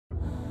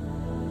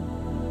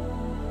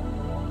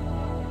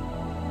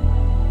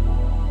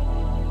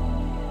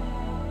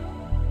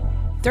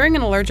During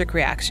an allergic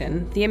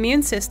reaction, the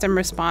immune system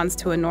responds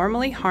to a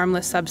normally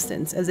harmless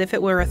substance as if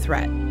it were a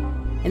threat.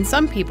 In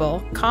some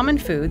people, common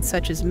foods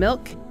such as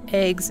milk,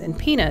 eggs, and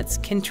peanuts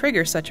can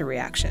trigger such a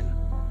reaction.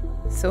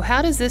 So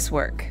how does this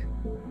work?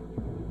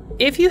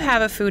 If you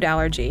have a food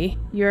allergy,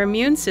 your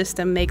immune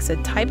system makes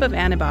a type of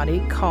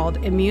antibody called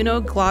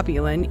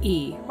immunoglobulin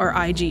E, or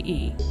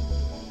IgE.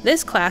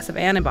 This class of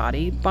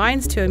antibody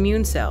binds to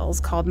immune cells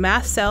called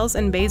mast cells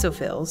and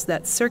basophils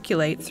that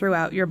circulate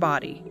throughout your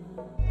body.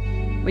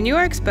 When you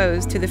are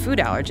exposed to the food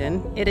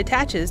allergen, it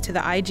attaches to the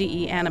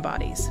IgE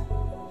antibodies.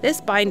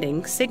 This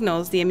binding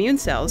signals the immune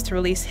cells to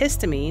release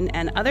histamine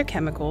and other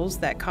chemicals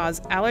that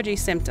cause allergy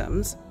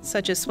symptoms,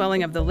 such as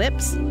swelling of the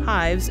lips,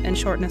 hives, and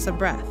shortness of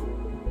breath.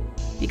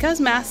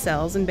 Because mast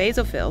cells and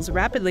basophils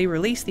rapidly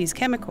release these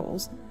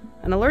chemicals,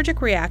 an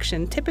allergic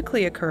reaction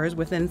typically occurs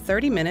within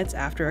 30 minutes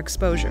after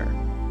exposure.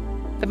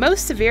 The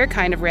most severe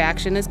kind of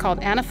reaction is called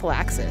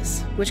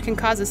anaphylaxis, which can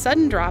cause a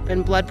sudden drop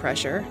in blood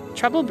pressure,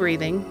 trouble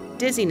breathing,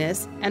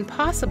 dizziness, and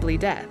possibly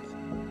death.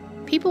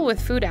 People with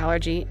food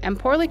allergy and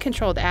poorly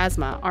controlled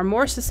asthma are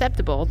more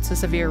susceptible to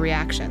severe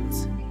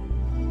reactions.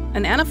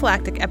 An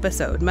anaphylactic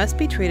episode must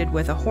be treated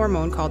with a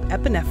hormone called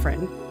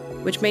epinephrine,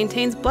 which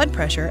maintains blood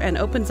pressure and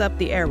opens up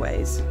the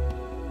airways.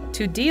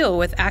 To deal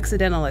with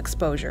accidental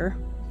exposure,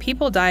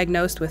 people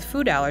diagnosed with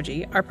food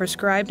allergy are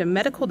prescribed a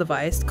medical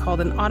device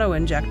called an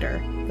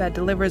autoinjector that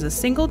delivers a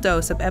single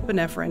dose of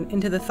epinephrine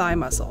into the thigh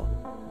muscle.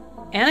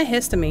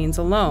 Antihistamines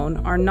alone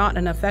are not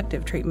an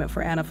effective treatment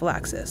for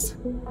anaphylaxis.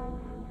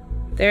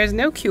 There is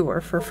no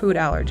cure for food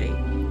allergy.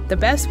 The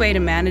best way to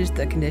manage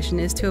the condition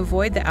is to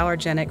avoid the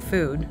allergenic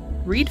food,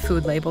 read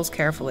food labels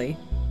carefully,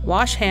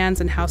 wash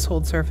hands and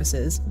household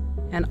surfaces,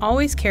 and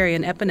always carry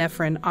an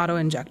epinephrine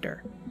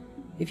autoinjector.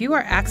 If you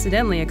are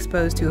accidentally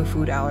exposed to a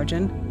food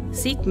allergen,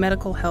 seek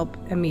medical help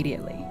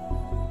immediately.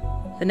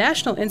 The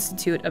National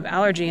Institute of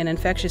Allergy and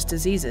Infectious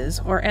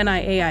Diseases, or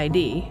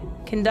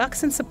NIAID,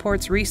 conducts and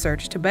supports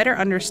research to better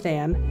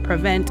understand,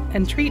 prevent,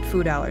 and treat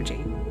food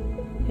allergy.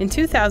 In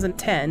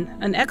 2010,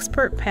 an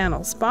expert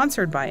panel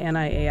sponsored by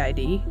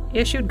NIAID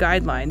issued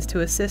guidelines to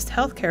assist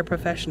healthcare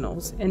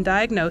professionals in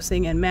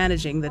diagnosing and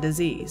managing the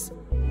disease.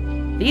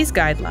 These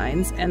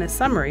guidelines and a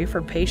summary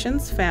for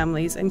patients,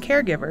 families, and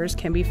caregivers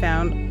can be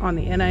found on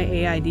the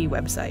NIAID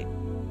website.